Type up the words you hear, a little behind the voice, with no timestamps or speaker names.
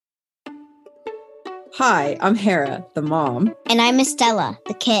Hi, I'm Hera, the mom. And I'm Estella,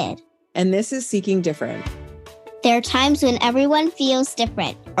 the kid. And this is Seeking Different. There are times when everyone feels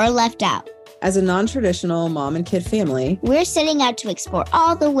different or left out. As a non-traditional mom and kid family, we're setting out to explore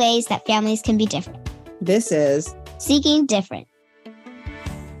all the ways that families can be different. This is Seeking Different.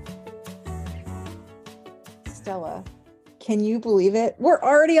 Stella, can you believe it? We're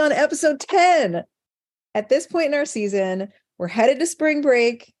already on episode 10. At this point in our season, we're headed to spring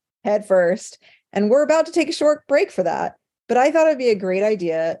break head first, and we're about to take a short break for that. But I thought it'd be a great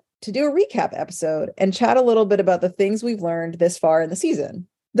idea to do a recap episode and chat a little bit about the things we've learned this far in the season.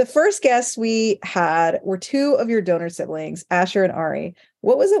 The first guests we had were two of your donor siblings, Asher and Ari.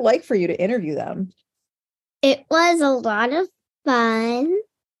 What was it like for you to interview them? It was a lot of fun.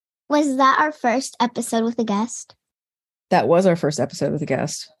 Was that our first episode with a guest? That was our first episode with a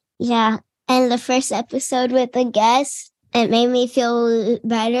guest. Yeah. And the first episode with a guest, it made me feel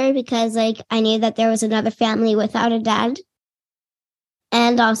better because I knew that there was another family without a dad.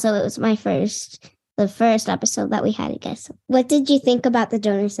 And also it was the first episode that we had a guest. What did you think about the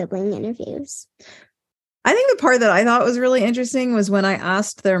donor sibling interviews? I think the part that I thought was really interesting was when I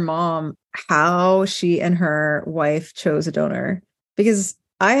asked their mom how she and her wife chose a donor, because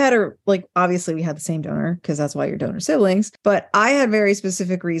I had obviously we had the same donor because that's why you're donor siblings, but I had very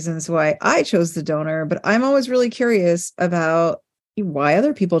specific reasons why I chose the donor. But I'm always really curious about why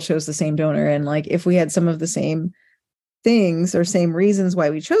other people chose the same donor and if we had some of the same things or same reasons why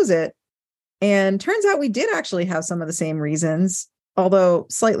we chose it. And turns out we did actually have some of the same reasons, although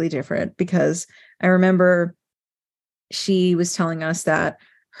slightly different, because I remember she was telling us that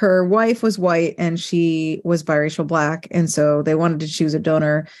her wife was white and she was biracial Black. And so they wanted to choose a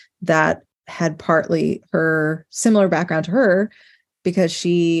donor that had partly her similar background to her because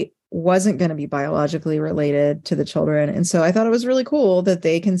she wasn't going to be biologically related to the children. And so I thought it was really cool that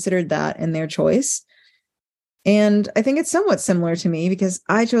they considered that in their choice. And I think it's somewhat similar to me because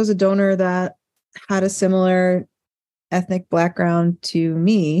I chose a donor that had a similar ethnic background to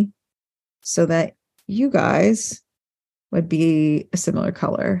me so that you guys would be a similar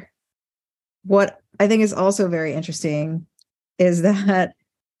color. What I think is also very interesting is that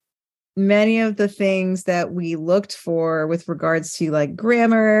many of the things that we looked for with regards to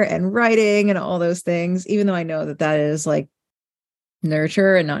grammar and writing and all those things, even though I know that that is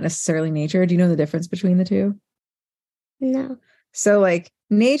nurture and not necessarily nature. Do you know the difference between the two? No. So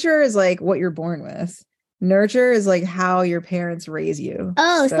nature is what you're born with. Nurture is how your parents raise you.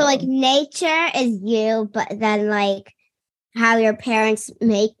 Oh, so nature is you, but then how your parents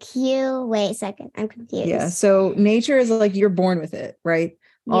make you. Wait a second, I'm confused. Yeah, so nature is you're born with it, right?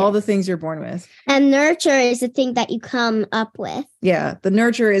 Yes. All the things you're born with. And nurture is the thing that you come up with. Yeah, the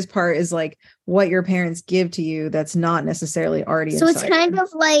nurture is what your parents give to you that's not necessarily already so inside. It's kind of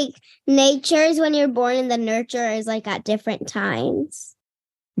nature is when you're born and the nurture is at different times.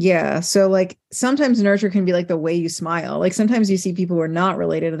 Yeah, so sometimes nurture can be the way you smile. Sometimes you see people who are not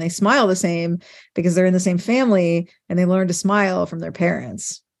related and they smile the same because they're in the same family and they learn to smile from their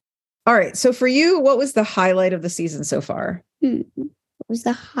parents. All right, so for you, what was the highlight of the season so far? What was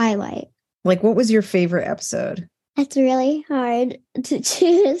the highlight? What was your favorite episode? It's really hard to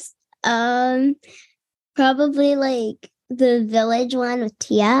choose. Probably the village one with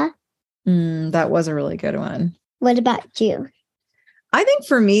Tia. That was a really good one. What about you? I think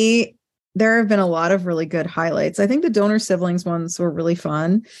for me, there have been a lot of really good highlights. I think the donor siblings ones were really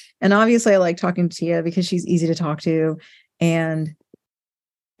fun. And obviously I like talking to Tia because she's easy to talk to and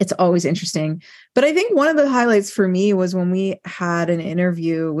it's always interesting. But I think one of the highlights for me was when we had an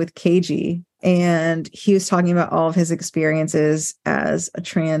interview with KG and he was talking about all of his experiences as a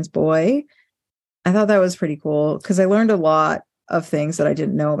trans boy. I thought that was pretty cool because I learned a lot of things that I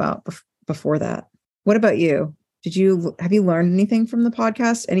didn't know about before that. What about you? Have you learned anything from the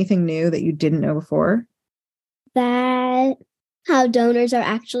podcast? Anything new that you didn't know before? That how donors are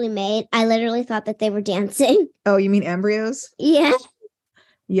actually made. I literally thought that they were dancing. Oh, you mean embryos? Yeah.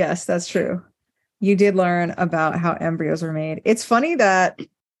 Yes, that's true. You did learn about how embryos were made. It's funny that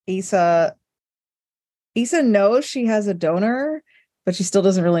Issa knows she has a donor, but she still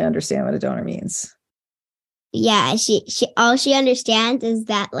doesn't really understand what a donor means. Yeah, she all she understands is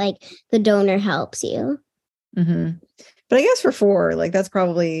that the donor helps you. Mm-hmm. But I guess for 4, it's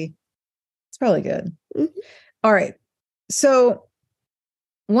probably good. Mm-hmm. All right. So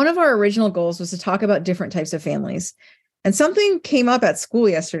one of our original goals was to talk about different types of families. And something came up at school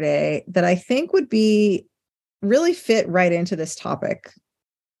yesterday that I think would be really fit right into this topic.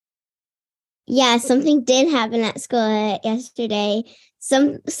 Yeah, something did happen at school yesterday.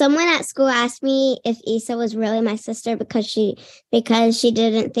 Someone at school asked me if Issa was really my sister because she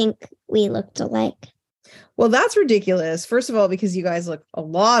didn't think we looked alike. Well, that's ridiculous. First of all, because you guys look a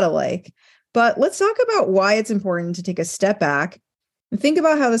lot alike. But let's talk about why it's important to take a step back and think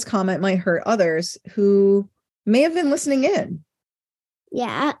about how this comment might hurt others who may have been listening in.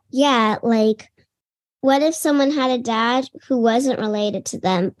 Yeah. Yeah. Like, what if someone had a dad who wasn't related to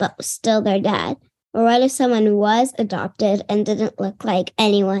them, but was still their dad? Or what if someone was adopted and didn't look like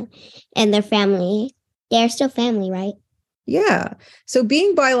anyone in their family? They're still family, right? Yeah. So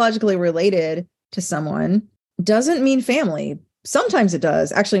being biologically related to someone doesn't mean family. Sometimes it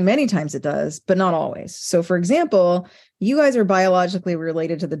does. Actually, many times it does, but not always. So, for example, you guys are biologically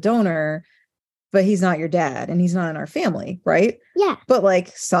related to the donor, but he's not your dad and he's not in our family, right? Yeah. But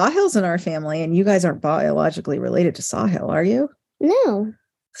like Sahil's in our family and you guys aren't biologically related to Sahil, are you? No.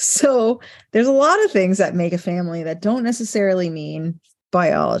 So there's a lot of things that make a family that don't necessarily mean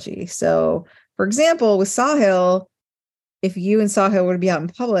biology. So, for example, with Sahil, if you and Sahil were to be out in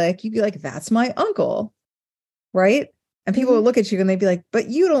public, you'd be like, that's my uncle, right? And people would look at you and they'd be like, but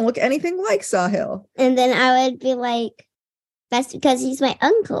you don't look anything like Sahil. And then I would be like, that's because he's my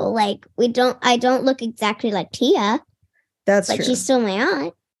uncle. Like, I don't look exactly like Tia. That's but true. She's still my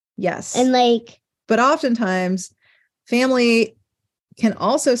aunt. Yes. And like, but oftentimes family can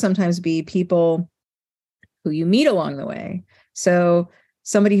also sometimes be people who you meet along the way. So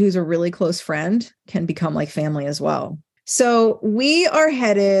somebody who's a really close friend can become like family as well. So we are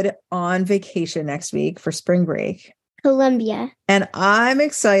headed on vacation next week for spring break. Colombia. And I'm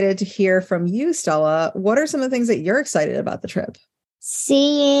excited to hear from you, Stella. What are some of the things that you're excited about the trip?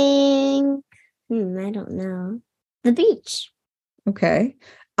 Seeing, I don't know, the beach. Okay.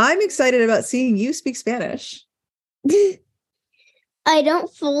 I'm excited about seeing you speak Spanish. I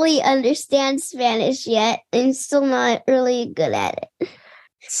don't fully understand Spanish yet. I'm still not really good at it.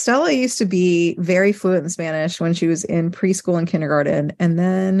 Stella used to be very fluent in Spanish when she was in preschool and kindergarten. And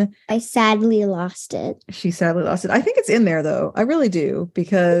then I sadly lost it. She sadly lost it. I think it's in there, though. I really do,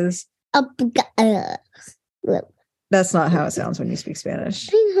 because that's not how it sounds when you speak Spanish.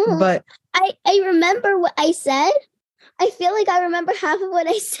 But I remember what I said. I feel like I remember half of what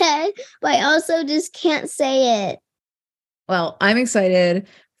I said, but I also just can't say it. Well, I'm excited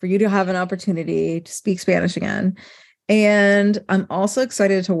for you to have an opportunity to speak Spanish again. And I'm also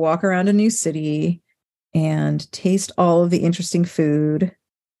excited to walk around a new city and taste all of the interesting food.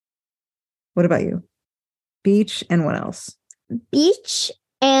 What about you? Beach and what else? Beach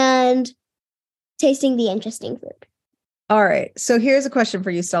and tasting the interesting food. All right. So here's a question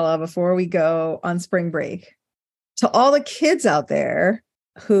for you, Stella, before we go on spring break. To all the kids out there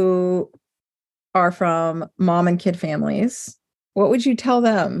who are from mom and kid families, what would you tell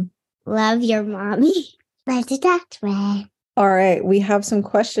them? Love your mommy. Let's that way. All right. We have some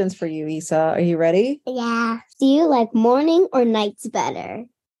questions for you, Isa. Are you ready? Yeah. Do you like morning or nights better?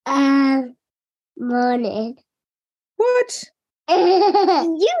 Morning. What?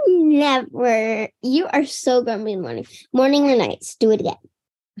 You are so grumpy in the morning. Morning or nights? Do it again.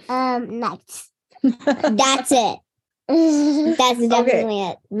 Nights. That's it. That's definitely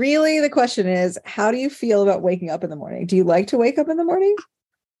it. Really, the question is, how do you feel about waking up in the morning? Do you like to wake up in the morning?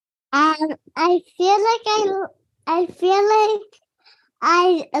 I feel like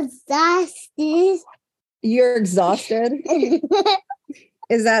I'm exhausted. You're exhausted?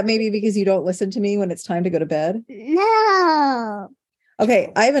 Is that maybe because you don't listen to me when it's time to go to bed? No.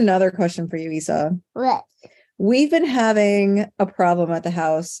 Okay, I have another question for you, Isa. What? We've been having a problem at the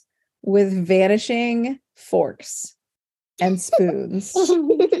house with vanishing forks and spoons.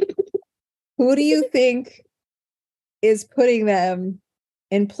 Who do you think is putting them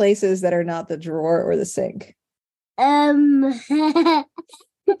in places that are not the drawer or the sink? Maybe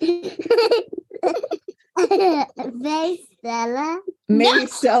Stella. Maybe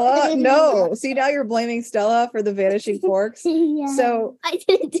Stella? No. See, now you're blaming Stella for the vanishing forks. Yeah. So I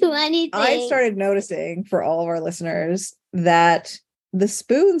didn't do anything. I started noticing, for all of our listeners, that the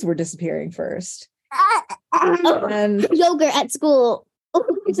spoons were disappearing first. And yogurt at school.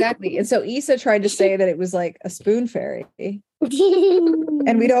 exactly. And so Isa tried to say that it was like a spoon fairy.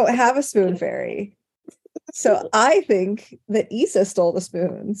 And we don't have a spoon fairy. So I think that Isa stole the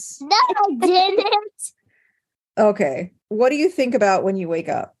spoons. No, I didn't. Okay. What do you think about when you wake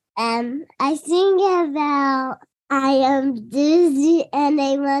up? I think about I am dizzy and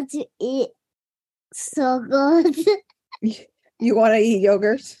I want to eat so good. You want to eat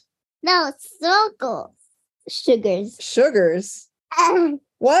yogurt? No, circles. Sugars. Sugars?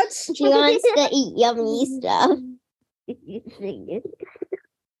 What? She wants to eat yummy stuff.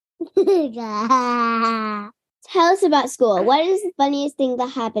 Tell us about school. What is the funniest thing that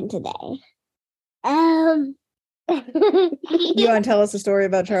happened today? You want to tell us a story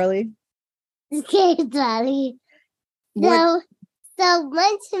about Charlie? Okay, Daddy. What- So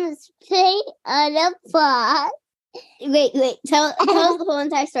Munchkin's play on a pot. Wait. Tell us the whole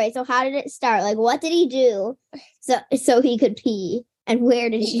entire story. So how did it start? Like, what did he do so he could pee? And where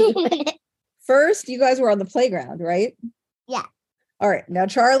did he do it? First, you guys were on the playground, right? Yeah. All right. Now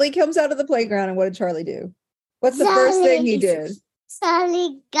Charlie comes out of the playground, and what did Charlie do? What's the first thing he did?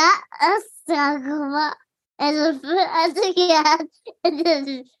 Charlie got a soccer and put it together and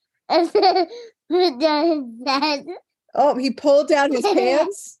then put down his head Oh, he pulled down his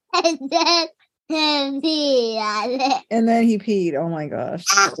pants and then he on it. and then he peed. Oh my gosh.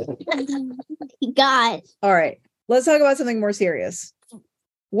 He got All right. Let's talk about something more serious.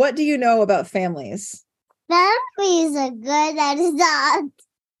 What do you know about families? families are good and soft.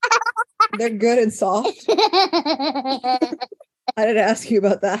 They're good and soft. I didn't ask you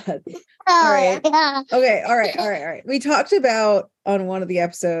about that. All right. Yeah. Okay. All right. We talked about on one of the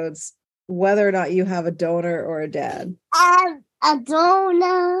episodes whether or not you have a donor or a dad. I don't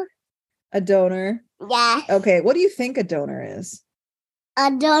know. A donor. Yeah. Okay. What do you think a donor is?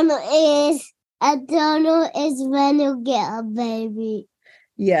 A donor is when you get a baby.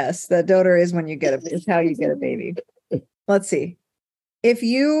 Yes, the donor is when you get is how you get a baby. Let's see. If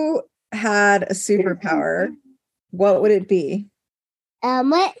you had a superpower, what would it be?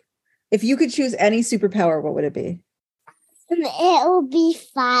 What? If you could choose any superpower, what would it be? It will be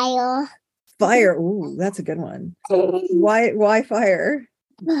fire. Fire. Ooh, that's a good one. Why fire?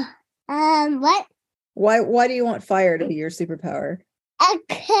 What? Why do you want fire to be your superpower?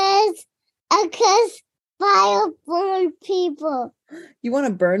 Because fire burn people. You want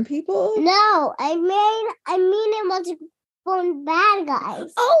to burn people? No, I mean it was burn bad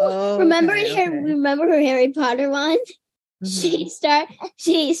guys. Oh, remember okay, remember her Harry Potter one? Mhm.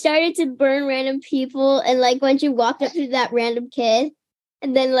 She started to burn random people, and like when she walked up to that random kid,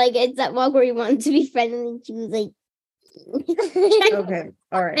 and then like it's that walk where he wanted to be friendly, and she was like, Okay.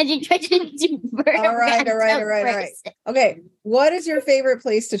 All right. and she tried to burn. All right. person. Okay. What is your favorite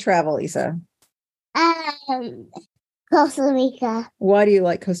place to travel, Lisa? Costa Rica. Why do you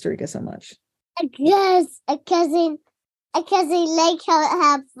like Costa Rica so much? Because I like how to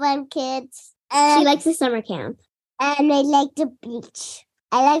have fun kids. She likes the summer camp. And I like the beach.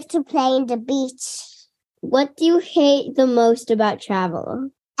 I like to play in the beach. What do you hate the most about travel?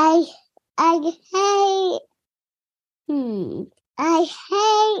 I hate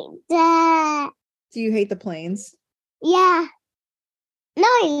the Do you hate the planes? yeah. No,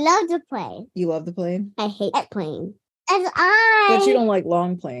 I love the plane. You love the plane? I hate playing. And But you don't like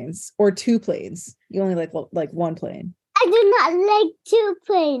long planes or two planes. You only like one plane. I do not like two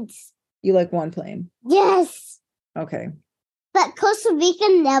planes. You like one plane. Yes. Okay. But Costa Rica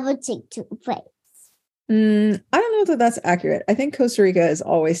never take two planes. I don't know that that's accurate. I think Costa Rica is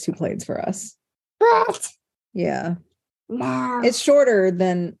always two planes for us. But Yeah. no. It's shorter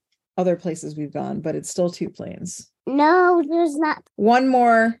than other places we've gone, but it's still two planes. No, there's not. One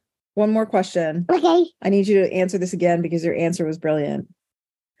more question. Okay. I need you to answer this again because your answer was brilliant.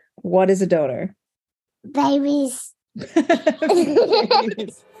 What is a donor? Babies.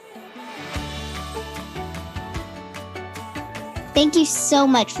 Thank you so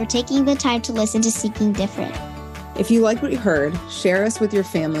much for taking the time to listen to Seeking Different. If you like what you heard, share us with your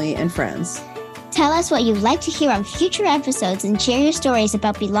family and friends. Tell us what you'd like to hear on future episodes and share your stories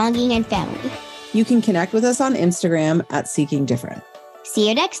about belonging and family. You can connect with us on Instagram at Seeking Different. See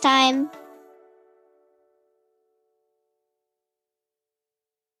you next time.